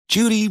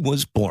Judy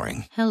was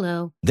boring.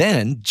 Hello.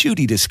 Then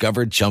Judy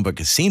discovered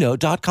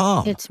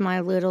ChumbaCasino.com. It's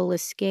my little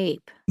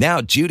escape. Now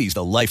Judy's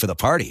the life of the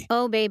party.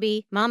 Oh,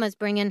 baby, mama's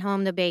bringing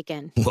home the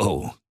bacon.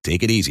 Whoa,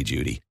 take it easy,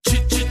 Judy.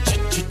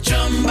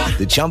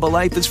 The Chumba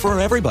life is for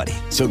everybody.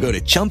 So go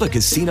to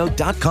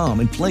ChumbaCasino.com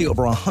and play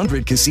over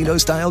 100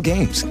 casino-style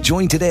games.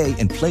 Join today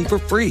and play for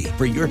free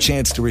for your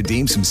chance to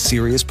redeem some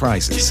serious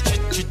prizes.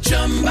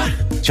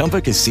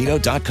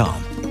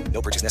 ChumbaCasino.com.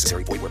 No purchase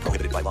necessary. Void where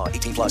prohibited by law.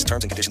 18 plus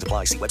terms and conditions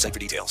apply. See website for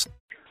details.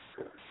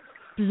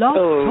 Blog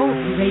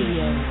Talk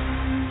Radio.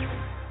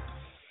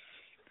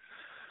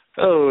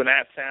 Hello,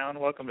 Nat Sound.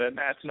 Welcome to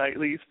Nat's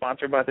Nightly,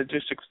 sponsored by the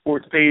District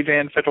Sports page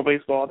and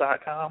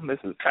FederalBaseball.com. This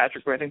is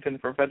Patrick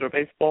Reddington from Federal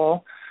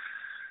Baseball.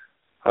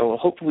 I will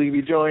hopefully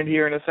be joined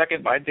here in a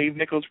second by Dave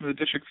Nichols from the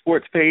District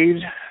Sports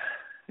page.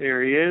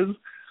 There he is,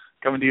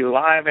 coming to you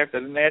live after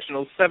the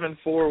Nationals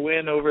 7-4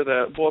 win over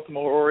the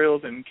Baltimore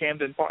Orioles in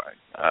Camden Park,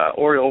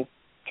 Oriole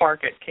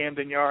Park at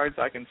Camden Yards.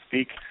 I can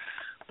speak.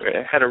 We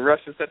had a rush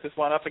to set this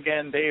one up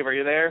again. Dave, are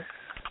you there?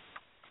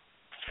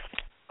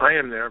 I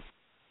am there.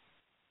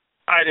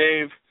 Hi,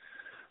 Dave.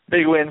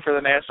 Big win for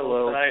the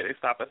Nationals tonight. They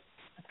stop a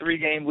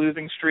 3-game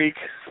losing streak.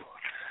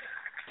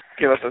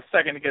 Give us a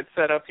second to get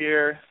set up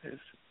here. His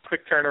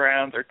quick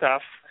turnarounds are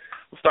tough.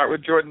 We'll start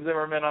with Jordan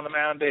Zimmermann on the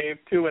mound, Dave.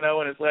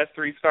 2-0 in his last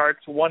 3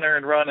 starts, 1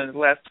 earned run in his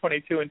last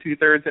 22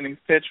 2/3 innings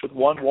pitched with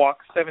 1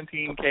 walk,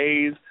 17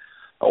 Ks,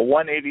 a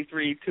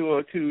 183,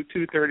 202,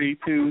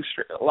 232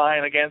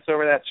 line against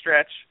over that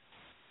stretch.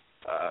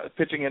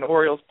 Pitching in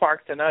Orioles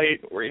Park tonight,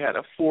 where he had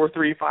a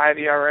 4.35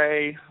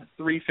 ERA,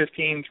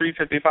 3.15,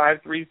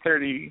 3.55,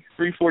 3.30,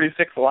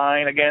 3.46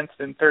 line against,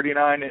 and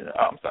 39.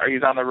 I'm sorry,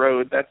 he's on the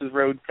road. That's his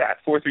road stat: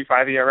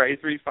 4.35 ERA,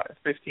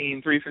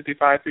 3.15,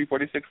 3.55,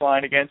 3.46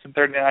 line against, and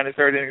 39 in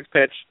third innings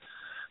pitched.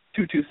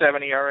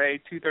 2.27 ERA,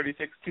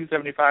 2.36,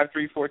 2.75,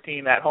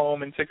 3.14 at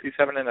home, and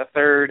 67 in the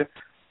third.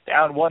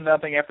 Down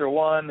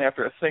 1-0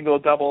 after a single,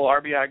 double,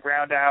 RBI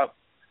ground out.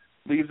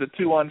 Leaves a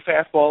 2-1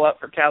 fastball up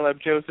for Caleb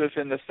Joseph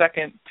in the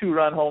second,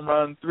 2-run home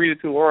run,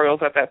 3-2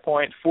 Orioles at that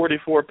point,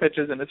 44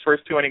 pitches in his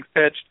first 2 innings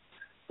pitched.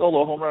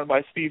 Solo home run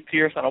by Steve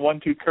Pierce on a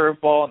 1-2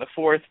 curveball in the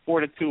fourth,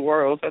 4-2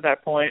 Orioles at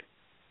that point.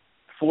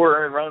 4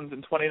 earned runs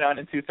in 29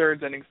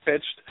 2/3 innings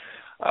pitched.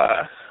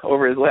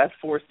 Over his last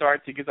 4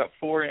 starts, he gives up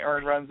 4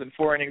 earned runs in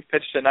 4 innings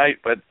pitched tonight,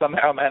 but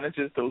somehow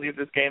manages to leave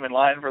this game in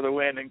line for the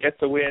win and get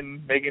the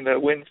win, making the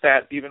win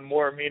stat even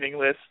more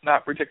meaningless.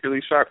 Not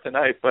particularly sharp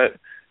tonight, but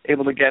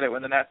able to get it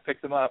when the Nats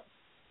picked him up.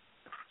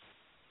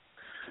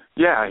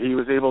 Yeah, he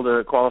was able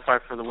to qualify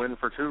for the win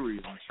for 2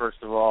 reasons.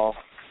 First of all,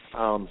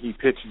 he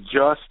pitched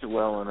just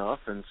well enough,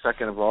 and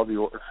second of all,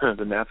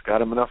 the Nats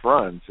got him enough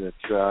runs.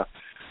 It's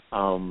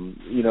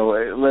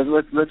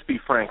let's be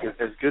frank.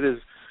 As good as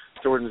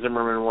Jordan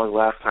Zimmermann was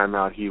last time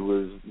out,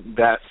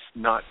 that's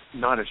not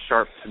as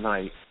sharp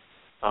tonight.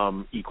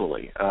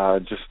 Equally,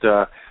 had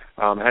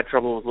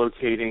trouble with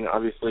locating.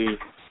 Obviously,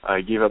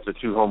 he gave up the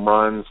 2 home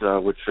runs,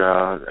 which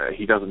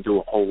he doesn't do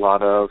a whole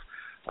lot of.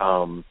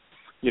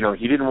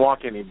 He didn't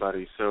walk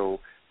anybody, so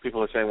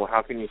people are saying, well,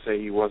 how can you say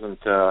he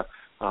wasn't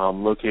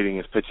locating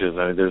his pitches?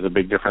 I mean, there's a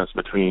big difference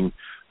between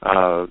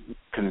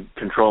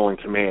control and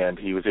command.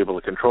 He was able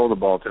to control the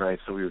ball tonight,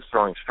 so he was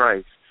throwing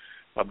strikes,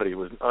 but he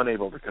was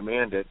unable to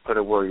command it, put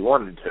it where he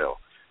wanted to.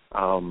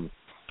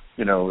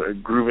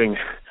 Grooving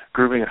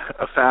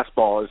a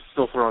fastball is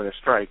still throwing a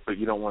strike, but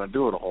you don't want to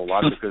do it a whole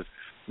lot because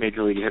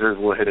major league hitters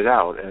will hit it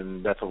out,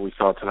 and that's what we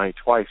saw tonight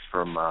twice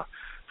from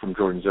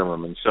Jordan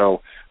Zimmermann.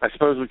 So I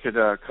suppose we could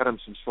cut him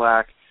some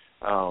slack.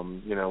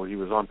 He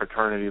was on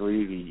paternity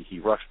leave. He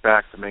rushed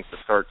back to make the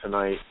start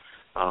tonight.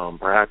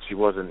 Perhaps he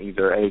wasn't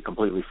either A,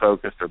 completely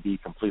focused, or B,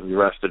 completely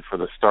rested for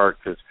the start,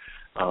 because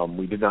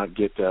we did not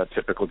get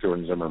typical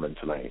Jordan Zimmermann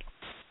tonight.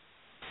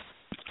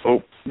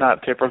 Oh,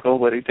 not typical,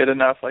 but he did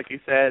enough, like you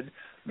said.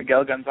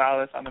 Miguel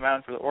Gonzalez on the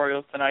mound for the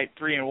Orioles tonight,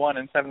 3-1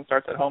 in 7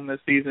 starts at home this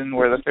season,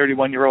 where the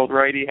 31-year-old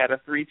righty had a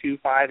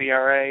 3.25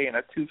 ERA and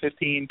a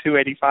 2.15,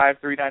 2.85,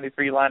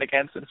 3.93 line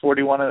against, and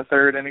 41 in the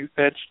third innings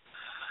pitched.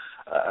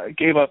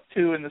 Gave up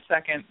 2 in the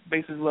second,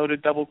 bases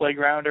loaded double play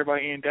grounder by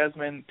Ian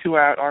Desmond,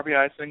 2-out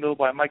RBI single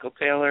by Michael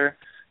Taylor.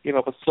 Gave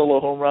up a solo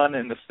home run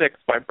in the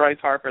 6th by Bryce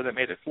Harper that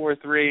made it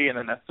 4-3, and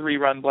then a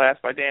 3-run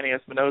blast by Danny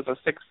Espinosa,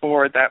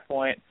 6-4 at that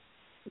point.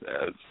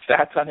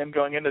 Stats on him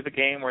going into the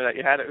game were that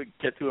you had to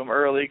get to him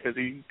early because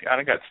he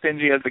kind of got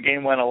stingy as the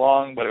game went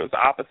along, but it was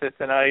opposite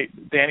tonight.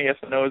 Danny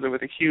Espinosa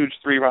with a huge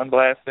 3-run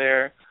blast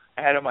there.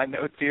 I had on my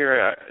notes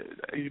here,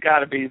 he's got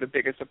to be the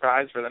biggest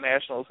surprise for the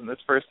Nationals in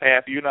this first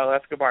half.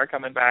 Escobar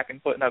coming back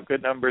and putting up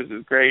good numbers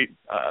is great.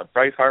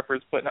 Bryce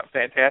Harper's putting up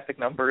fantastic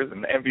numbers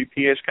and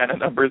MVP-ish kind of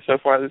numbers so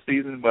far this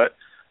season, but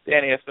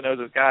Danny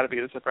Espinosa's got to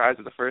be the surprise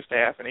of the first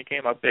half, and he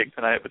came up big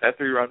tonight with that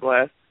 3-run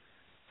blast.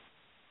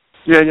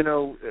 Yeah,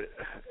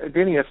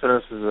 Danny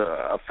Espinosa is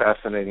a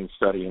fascinating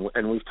study,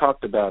 and we've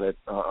talked about it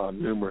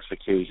on numerous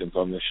occasions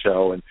on this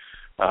show, and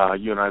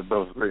you and I have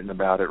both written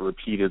about it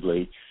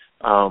repeatedly.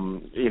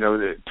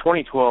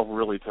 2012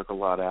 really took a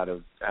lot out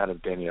of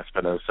Danny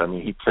Espinosa. I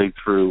mean, he played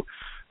through,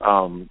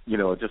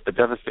 just a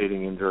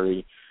devastating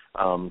injury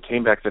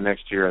came back the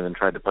next year and then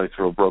tried to play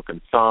through a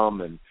broken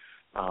thumb and,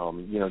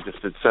 just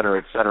et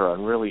cetera,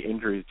 and really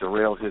injuries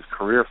derailed his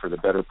career for the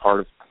better part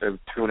of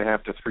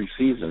 2.5 to 3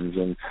 seasons.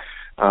 And,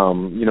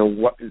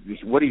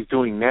 what he's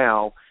doing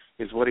now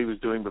is what he was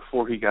doing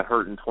before he got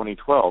hurt in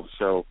 2012.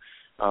 So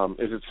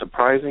is it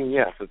surprising?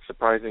 Yes, it's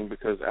surprising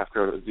because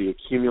after the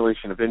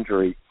accumulation of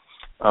injury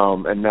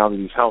and now that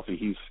he's healthy,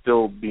 he's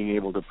still being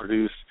able to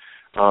produce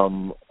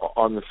on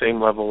the same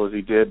level as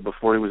he did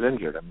before he was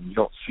injured. I mean, you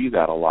don't see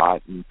that a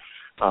lot. And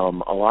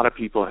a lot of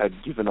people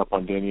had given up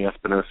on Danny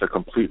Espinosa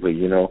completely,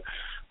 the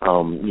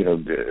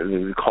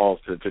calls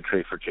to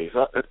trade for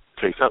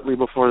Chase Utley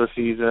before the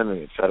season,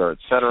 and et cetera.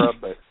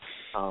 But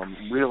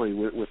really,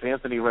 with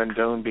Anthony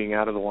Rendon being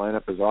out of the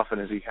lineup as often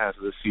as he has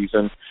this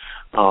season,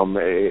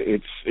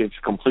 it's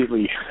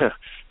completely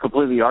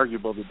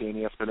arguable that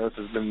Danny Espinosa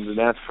has been the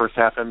Nats' first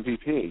half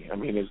MVP. I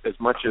mean, as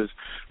much as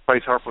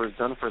Bryce Harper has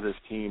done for this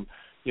team,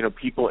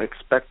 people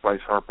expect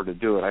Bryce Harper to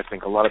do it. I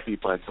think a lot of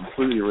people had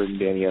completely written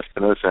Danny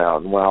Espinosa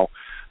out, and while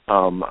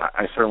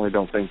I certainly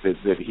don't think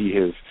that he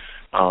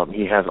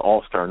has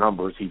all-star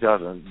numbers, he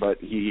doesn't. But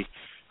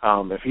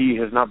if he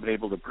has not been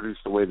able to produce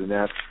the way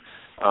the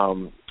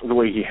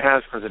way he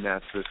has for the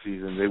Nats this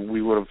season,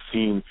 we would have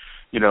seen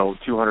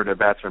 200 at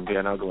bats from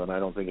Dan Uggla, and I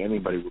don't think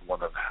anybody would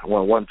want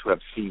to have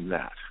seen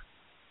that.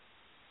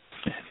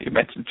 You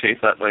mentioned Chase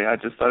Utley. I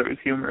just thought it was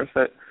humorous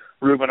that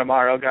Ruben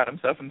Amaro got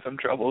himself in some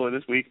trouble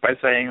this week by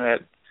saying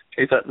that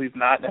Chase Utley's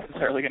not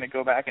necessarily going to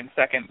go back in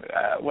second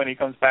when he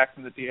comes back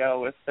from the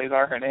DL with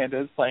Cesar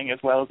Hernandez playing as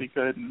well as he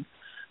could, and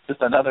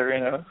just another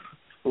in a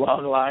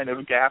long line of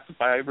gaffes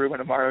by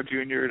Ruben Amaro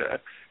Jr. to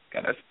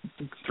kind of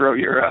throw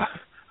your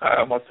I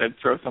almost said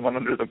throw someone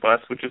under the bus,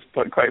 which is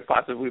quite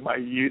possibly my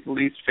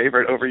least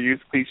favorite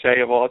overused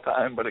cliche of all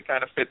time, but it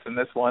kind of fits in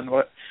this one.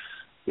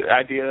 The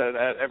idea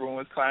that everyone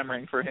was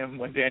clamoring for him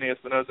when Danny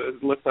Espinosa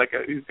looks like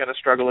he's going to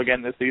struggle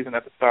again this season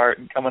at the start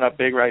and coming up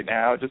big right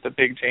now. Just a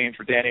big change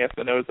for Danny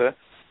Espinosa.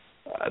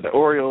 The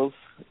Orioles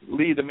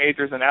lead the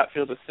majors in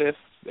outfield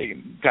assists. They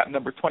got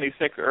number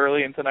 26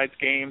 early in tonight's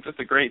game. Just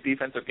a great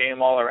defensive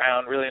game all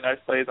around. Really nice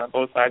plays on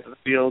both sides of the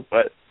field.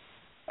 But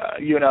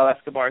UNL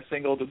Escobar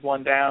singled with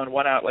one down.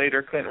 1 out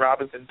later, Clint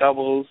Robinson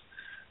doubles.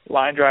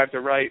 Line drive to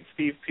right.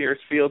 Steve Pierce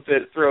fields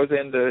it, throws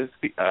into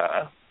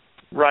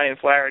Ryan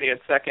Flaherty at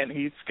second.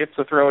 He skips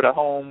a throw to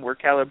home where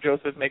Caleb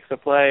Joseph makes a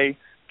play,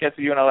 gets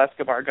UNL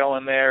Escobar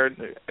going there.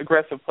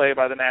 Aggressive play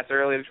by the Nats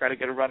early to try to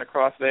get a run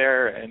across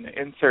there and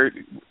insert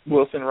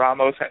Wilson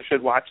Ramos.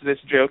 Should watch this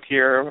joke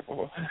here,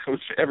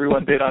 which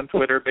everyone did on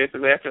Twitter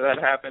basically after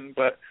that happened.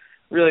 But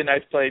really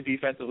nice play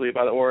defensively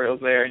by the Orioles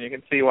there, and you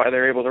can see why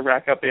they're able to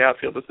rack up the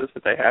outfield assists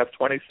that they have,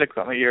 26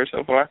 on the year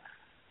so far.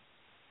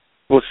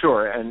 Well,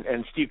 sure,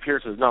 and Steve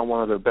Pierce is not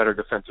one of their better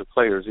defensive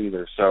players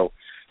either. So,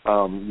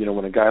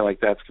 when a guy like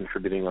that's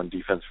contributing on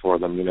defense for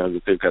them,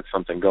 that they've got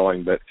something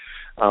going. But,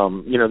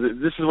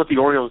 this is what the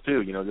Orioles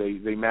do.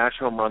 They mash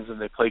home runs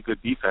and they play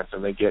good defense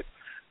and they get,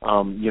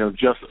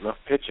 just enough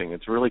pitching.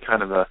 It's really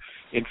kind of a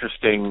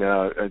interesting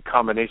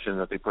combination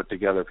that they put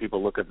together.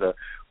 People look at the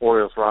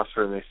Orioles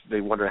roster and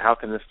they wonder how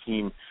can this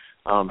team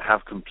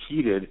have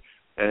competed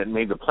and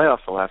made the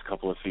playoffs the last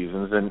couple of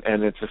seasons,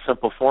 and it's a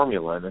simple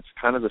formula, and it's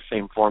kind of the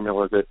same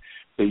formula that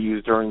they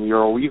used during the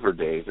Earl Weaver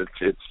days.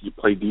 It's you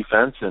play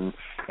defense and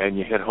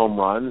you hit home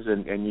runs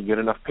and you get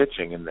enough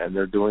pitching, and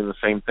they're doing the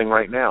same thing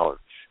right now.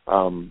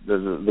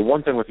 The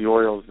one thing with the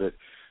Orioles that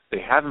they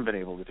haven't been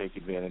able to take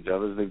advantage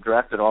of is they've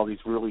drafted all these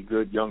really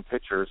good young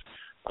pitchers,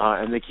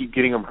 and they keep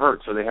getting them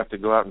hurt, so they have to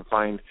go out and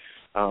find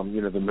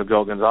the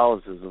Miguel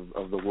Gonzalez's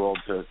of the world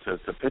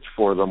to pitch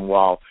for them,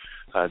 while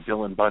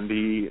Dylan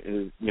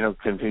Bundy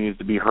continues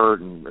to be hurt,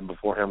 and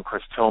before him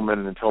Chris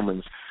Tillman, and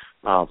Tillman's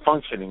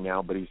functioning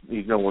now, but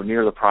he's nowhere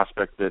near the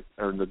prospect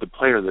the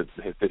player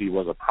that he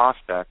was a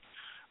prospect.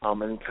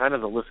 And kind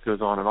of the list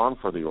goes on and on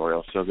for the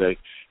Orioles, so they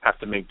have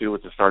to make do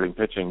with the starting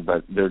pitching,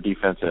 but their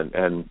defense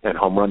and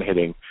home run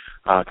hitting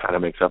kind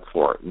of makes up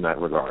for it in that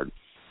regard.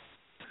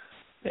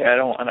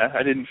 Yeah,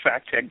 I didn't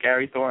fact check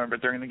Gary Thorne,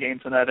 but during the game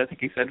tonight, I think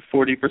he said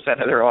 40%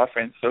 of their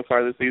offense so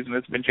far this season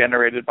has been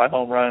generated by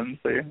home runs.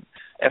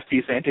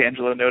 FP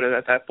Santangelo noted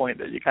at that point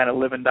that you kind of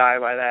live and die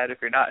by that. If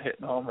you're not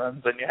hitting home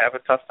runs, then you have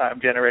a tough time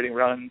generating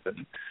runs,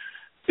 and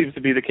seems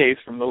to be the case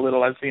from the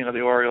little I've seen of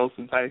the Orioles,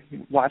 since I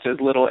watch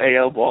as little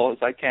AL ball as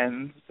I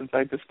can, since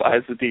I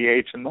despise the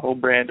DH and the whole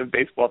brand of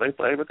baseball they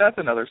play. But that's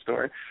another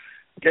story.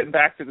 Getting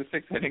back to the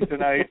sixth inning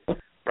tonight,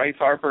 Bryce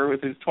Harper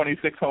with his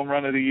 26th home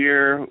run of the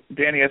year,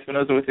 Danny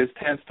Espinosa with his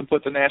 10th to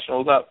put the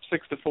Nationals up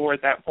 6-4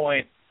 at that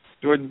point.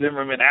 Jordan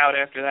Zimmermann out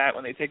after that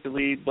when they take the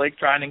lead. Blake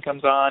Trinan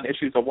comes on,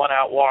 issues a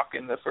one-out walk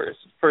in the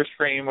first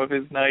frame of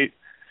his night,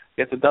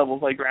 gets a double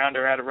play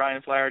grounder out of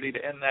Ryan Flaherty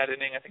to end that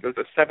inning. I think it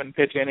was a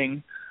 7-pitch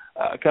inning.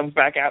 Comes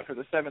back out for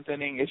the 7th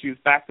inning, issues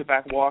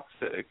back-to-back walks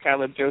to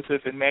Caleb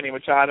Joseph and Manny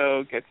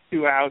Machado, gets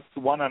 2 outs,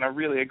 one on a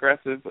really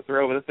aggressive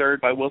throw over the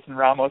third by Wilson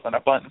Ramos on a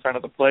bunt in front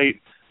of the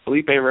plate.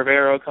 Felipe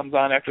Rivero comes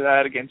on after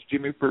that against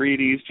Jimmy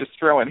Paredes, just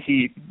throwing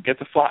heat, gets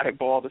a fly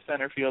ball to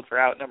center field for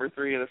out number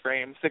 3 of the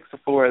frame,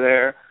 6-4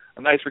 there.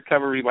 a nice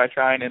recovery by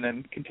Trine, and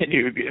then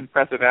continued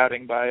impressive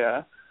outing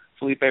by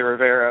Felipe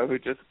Rivero, who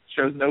just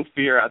shows no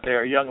fear out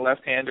there. A young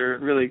left-hander,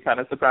 really kind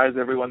of surprised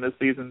everyone this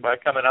season by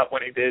coming up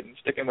when he did and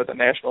sticking with the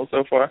Nationals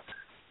so far.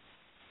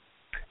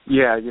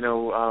 Yeah,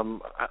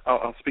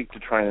 I'll speak to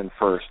Trinan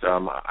first.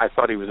 I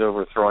thought he was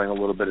overthrowing a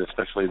little bit,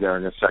 especially there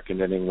in the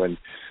second inning when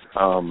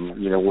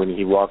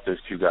he walked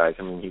those two guys.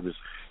 I mean, he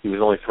was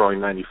only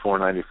throwing 94,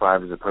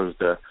 95 as opposed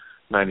to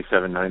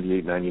 97,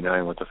 98,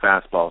 99 with the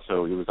fastball.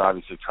 So he was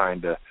obviously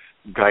trying to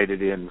guide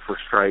it in for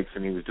strikes,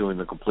 and he was doing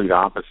the complete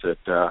opposite,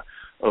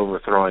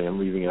 overthrowing and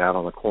leaving it out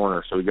on the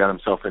corner. So he got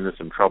himself into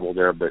some trouble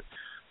there. But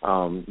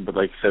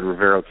like you said,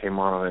 Rivero came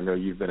on, and I know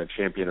you've been a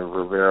champion of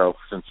Rivero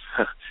since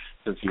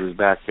he was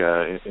back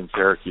in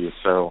Syracuse.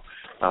 So,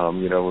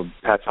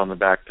 pats on the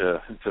back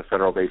to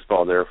Federal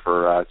Baseball there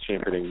for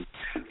championing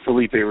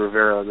Felipe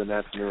Rivero, the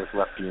Nats' newest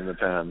lefty in the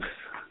pen.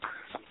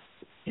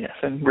 Yes,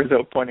 and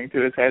Rizzo pointing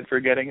to his head for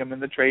getting him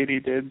in the trade he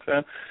did.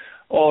 So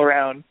all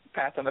around,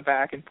 pats on the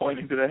back and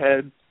pointing to the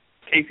head.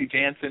 Casey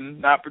Jansen,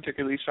 not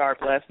particularly sharp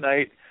last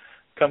night,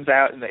 comes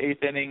out in the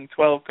 8th inning,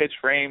 12-pitch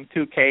frame,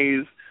 2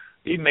 Ks.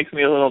 He makes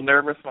me a little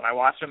nervous when I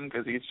watch him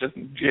because he's just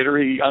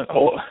jittery,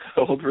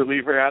 old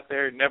reliever out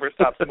there. Never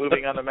stops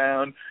moving on the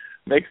mound.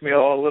 Makes me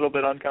a little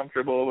bit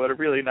uncomfortable, but a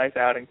really nice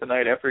outing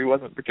tonight after he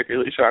wasn't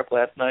particularly sharp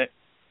last night.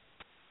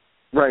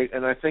 Right,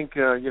 and I think,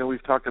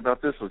 we've talked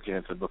about this with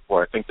Jansen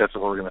before. I think that's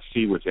what we're going to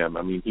see with him.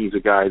 I mean, he's a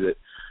guy that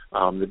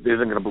isn't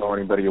going to blow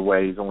anybody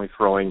away. He's only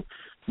throwing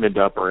mid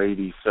to upper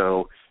 80,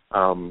 so,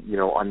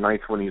 on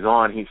nights when he's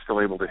on, he's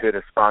still able to hit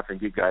his spots and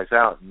get guys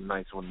out. And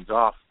nights when he's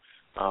off,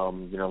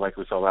 like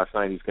we saw last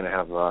night, he's going to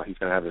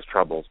have his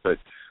troubles. But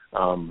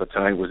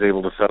tonight was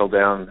able to settle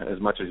down as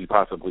much as he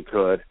possibly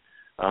could,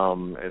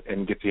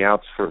 and get the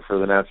outs for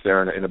the Nats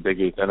there in a big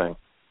 8th inning.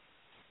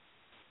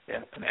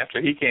 Yeah, and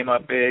after he came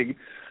up big,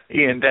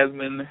 Ian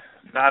Desmond,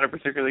 not a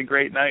particularly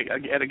great night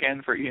yet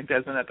again for Ian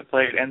Desmond at the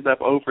plate. Ends up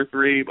 0 for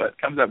 3,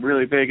 but comes up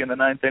really big in the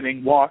 9th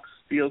inning. Walks,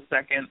 steals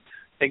second,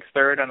 takes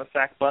third on a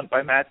sac bunt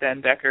by Matt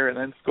Dan Decker, and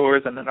then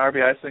scores on an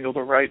RBI single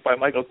to right by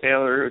Michael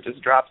Taylor, who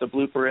just drops a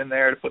blooper in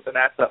there to put the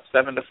Nats up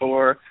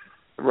 7-4.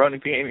 The running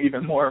became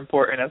even more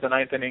important as the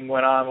 9th inning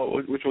went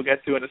on, which we'll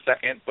get to in a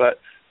second. But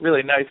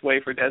really nice way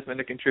for Desmond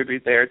to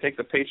contribute there. Takes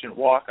a patient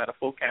walk on a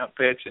full count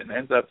pitch and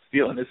ends up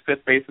stealing his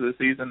 5th base of the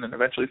season and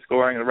eventually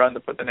scoring a run to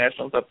put the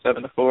Nationals up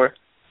 7-4.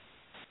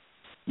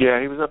 Yeah,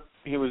 he was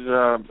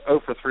 0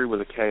 for 3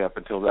 with a K up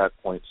until that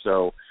point.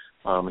 So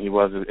he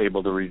was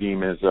able to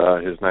redeem his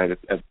night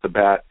at the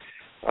bat.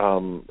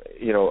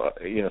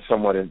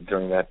 Somewhat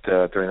during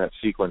that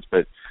sequence,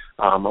 but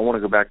I want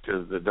to go back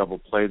to the double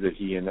play that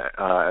he and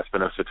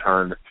Espinosa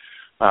turned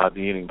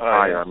the inning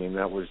prior. I mean,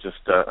 that was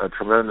just a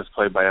tremendous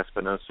play by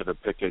Espinosa to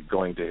pick it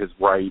going to his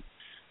right,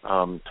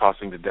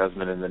 tossing to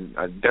Desmond, and then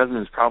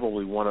Desmond's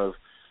probably one of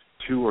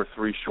 2 or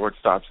 3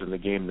 shortstops in the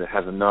game that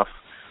has enough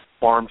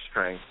arm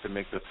strength to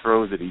make the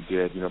throw that he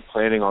did,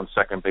 planting on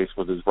second base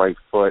with his right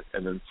foot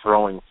and then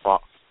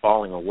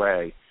falling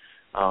away.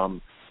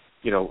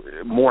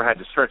 Moore had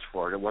to stretch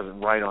for it. It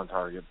wasn't right on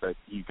target, but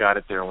he got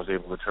it there and was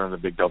able to turn the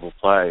big double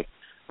play.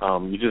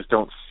 You just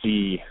don't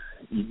see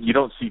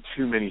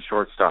too many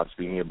shortstops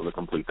being able to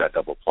complete that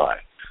double play.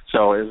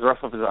 So as rough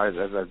as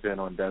I've been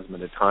on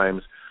Desmond at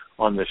times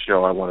on this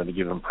show, I wanted to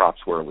give him props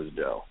where it was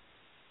due.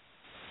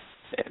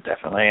 Yeah,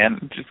 definitely,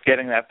 and just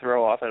getting that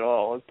throw off at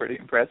all was pretty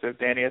impressive.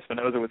 Danny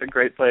Espinosa with a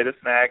great play to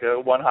snag a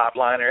one-hop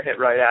liner, hit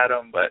right at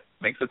him, but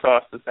makes a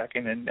toss to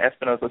second, and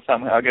Espinosa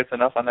somehow gets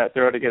enough on that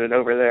throw to get it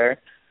over there.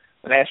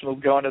 The Nationals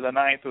go into the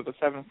 9th with a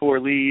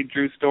 7-4 lead.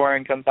 Drew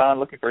Storen comes on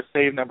looking for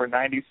save number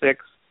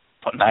 26,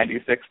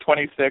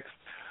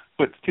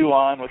 puts 2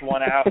 on with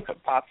 1 out,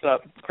 pops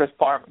up. Chris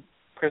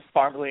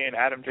Parmelee and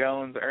Adam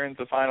Jones earns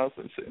the final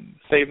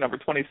save number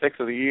 26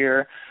 of the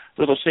year.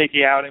 Little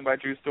shaky outing by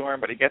Drew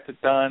Storen, but he gets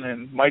it done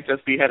and might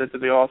just be headed to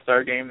the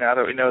All-Star game now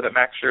that we know that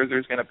Max Scherzer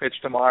is going to pitch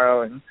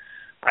tomorrow. And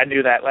I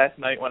knew that last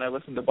night when I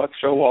listened to Buck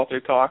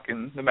Showalter talk,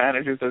 and the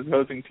managers of the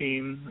opposing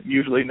team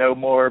usually know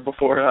more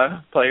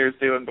before players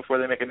do and before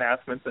they make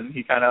announcements, and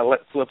he kind of let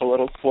slip a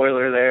little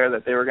spoiler there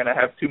that they were going to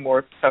have 2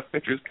 more tough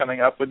pitchers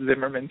coming up with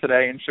Zimmermann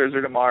today and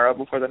Scherzer tomorrow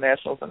before the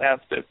Nationals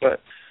announced it.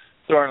 But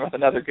Storen with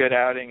another good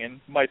outing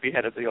and might be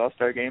headed to the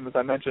All-Star game, as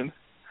I mentioned.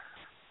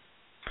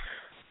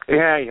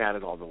 Yeah, he had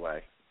it all the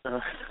way. And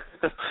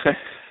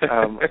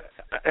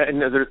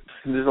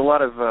there's a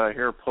lot of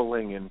hair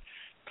pulling and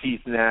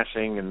teeth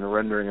gnashing and the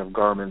rendering of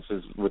garments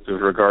with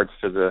regards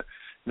to the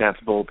Nats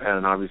bullpen.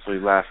 And obviously,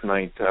 last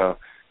night,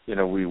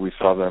 we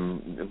saw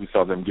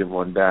them give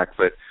one back.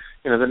 But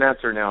the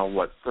Nats are now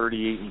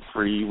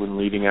 38-3 when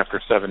leading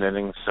after 7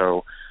 innings.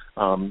 So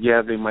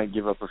they might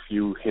give up a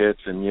few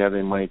hits, and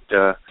they might.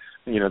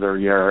 Their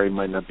ERA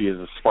might not be as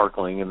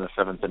sparkling in the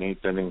 7th and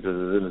 8th innings as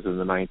it is in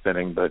the 9th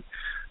inning, but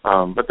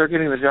they're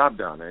getting the job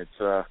done.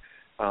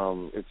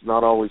 It's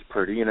not always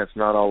pretty, and it's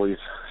not always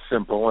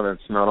simple, and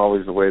it's not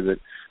always the way that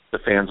the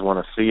fans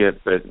want to see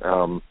it. But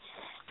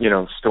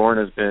Storen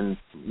has been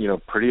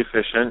pretty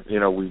efficient.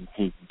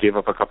 He gave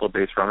up a couple of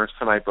base runners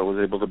tonight, but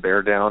was able to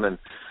bear down and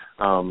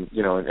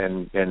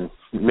and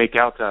make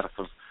outs out of,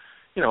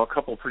 a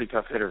couple of pretty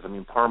tough hitters. I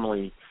mean,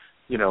 Parmalee,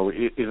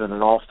 isn't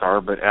an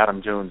all-star, but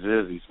Adam Jones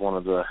is. He's one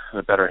of the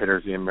better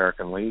hitters in the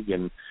American League,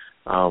 and,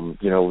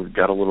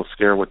 got a little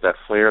scared with that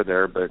flare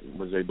there, but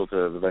was able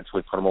to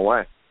eventually put him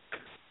away.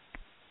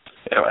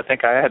 I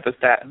think I had the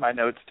stat in my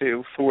notes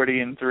too.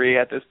 40-3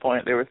 at this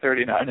point. They were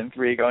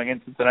 39-3 going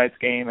into tonight's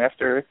game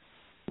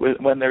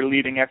when they're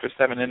leading after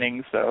 7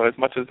 innings. So as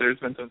much as there's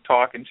been some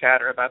talk and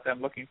chatter about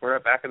them looking for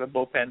a back of the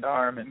bullpen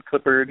arm, and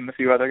Clippard and a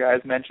few other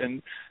guys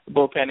mentioned, the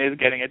bullpen is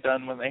getting it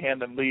done when they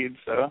hand them leads.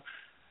 So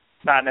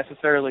not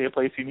necessarily a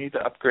place you need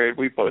to upgrade.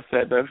 We both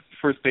said the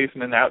first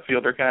baseman and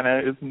outfielder kind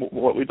of is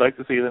what we'd like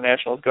to see the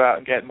Nationals go out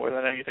and get more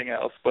than anything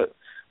else. But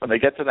when they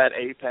get to that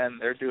A pen,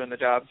 they're doing the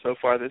job so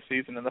far this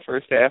season in the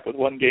first half, with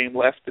one game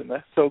left in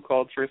the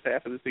so-called first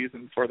half of the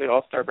season before the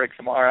All-Star break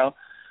tomorrow.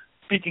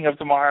 Speaking of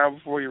tomorrow,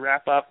 before we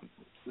wrap up,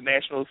 the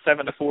Nationals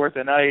 7-4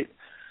 tonight.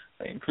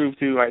 They improved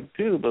to, I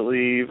do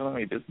believe, let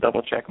me just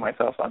double-check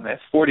myself on this,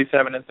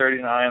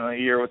 47-39 on the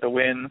year with a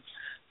win.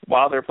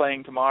 While they're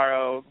playing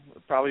tomorrow,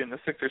 probably in the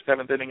 6th or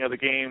 7th inning of the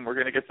game, we're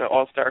going to get the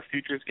All-Star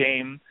Futures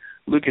game.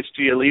 Lucas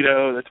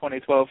Giolito, the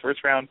 2012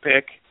 first-round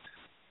pick.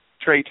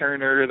 Trey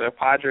Turner, the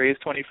Padres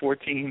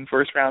 2014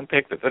 first-round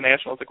pick that the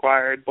Nationals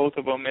acquired, both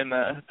of them in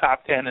the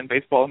top 10 in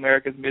Baseball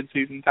America's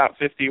midseason top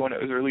 50 when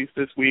it was released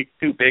this week.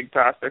 Two big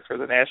prospects for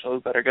the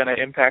Nationals that are going to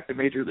impact the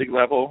major league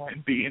level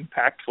and be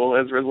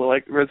impactful, as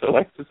Rizzo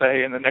likes to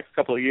say, in the next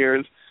couple of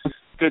years.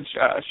 Good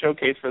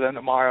showcase for them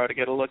tomorrow to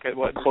get a look at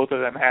what both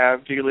of them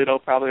have.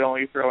 Giolito probably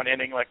only throw an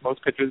inning like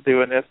most pitchers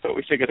do in this, but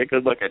we should get a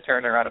good look at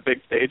Turner on a big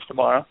stage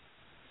tomorrow.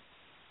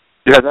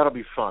 Yeah, that'll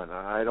be fun.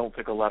 I don't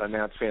think a lot of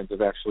Nats fans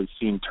have actually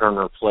seen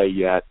Turner play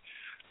yet.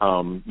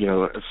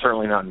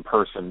 Certainly not in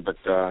person, but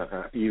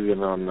even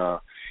on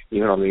the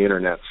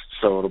internet.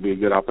 So it'll be a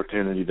good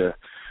opportunity to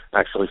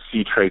actually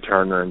see Trey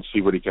Turner and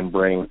see what he can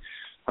bring.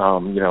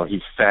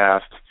 He's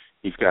fast.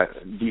 He's got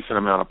a decent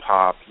amount of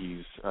pop.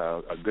 He's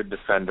a good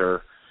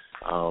defender.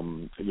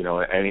 And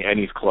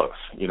he's close.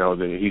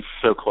 He's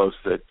so close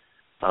that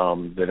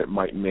it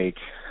might make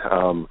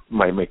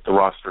the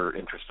roster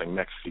interesting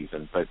next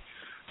season. But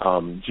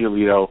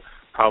Giolito,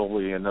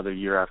 probably another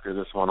year after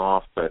this one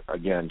off, but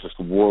again, just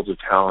worlds of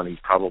talent. He's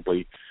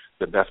probably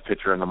the best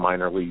pitcher in the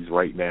minor leagues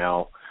right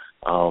now.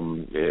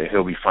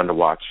 He'll be fun to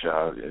watch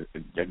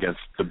against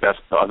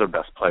the other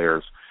best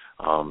players,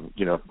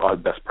 our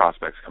best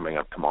prospects coming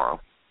up tomorrow.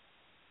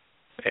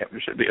 Yeah,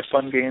 it should be a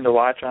fun game to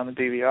watch on the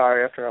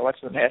DVR after I watch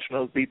the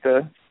Nationals beat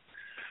the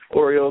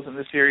Orioles in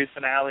the series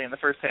finale and the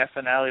first half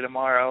finale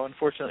tomorrow.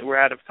 Unfortunately, we're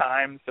out of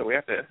time, so we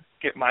have to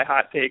get my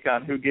hot take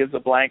on who gives a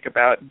blank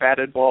about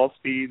batted ball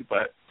speed,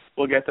 but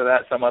we'll get to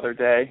that some other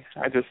day.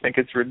 I just think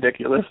it's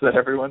ridiculous that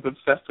everyone's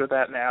obsessed with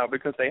that now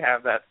because they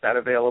have that stat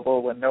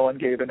available when no one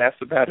gave an S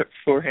about it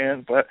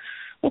beforehand, but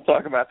we'll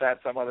talk about that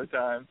some other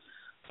time.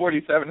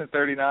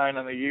 47-39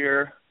 on the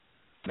year.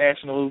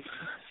 Nationals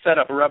set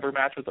up a rubber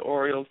match with the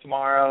Orioles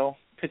tomorrow.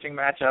 Pitching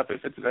matchup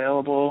if it's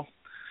available.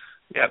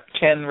 Yep,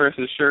 Chen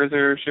versus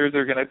Scherzer.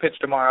 Scherzer going to pitch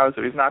tomorrow,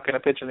 so he's not going to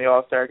pitch in the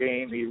All-Star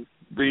game. He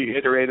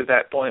reiterated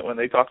that point when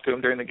they talked to him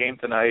during the game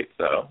tonight.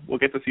 So we'll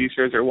get to see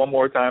Scherzer one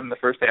more time in the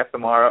first half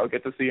tomorrow.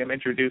 Get to see him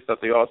introduced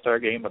at the All-Star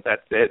game, but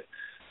that's it.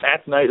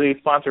 Nats Nightly,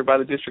 sponsored by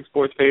the District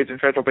Sports page and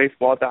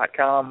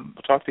FederalBaseball.com.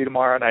 We'll talk to you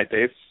tomorrow night,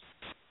 Dave.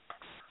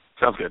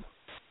 Sounds good.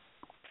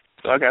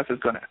 So I guess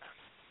it's going to.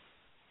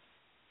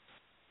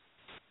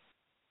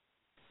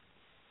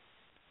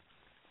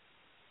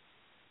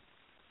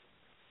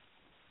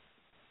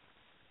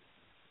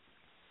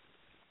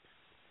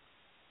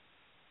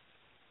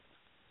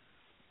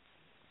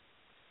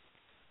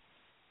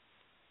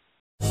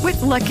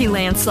 With Lucky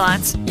Land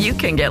Slots, you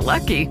can get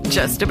lucky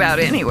just about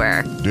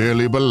anywhere.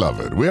 Dearly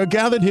beloved, we are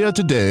gathered here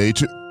today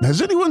to...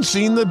 Has anyone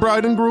seen the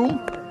bride and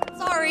groom?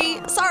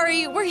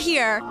 Sorry, we're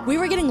here. We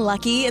were getting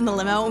lucky in the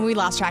limo and we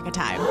lost track of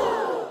time.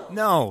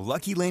 No,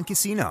 Lucky Land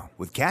Casino,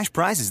 with cash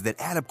prizes that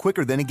add up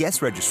quicker than a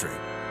guest registry.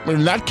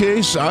 In that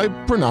case, I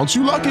pronounce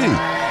you lucky.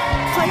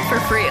 Play for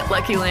free at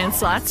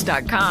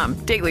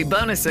LuckyLandSlots.com. Daily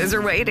bonuses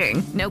are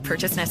waiting. No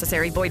purchase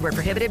necessary. Void where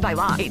prohibited by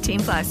law.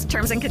 18+.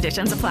 Terms and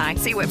conditions apply.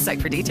 See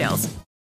website for details.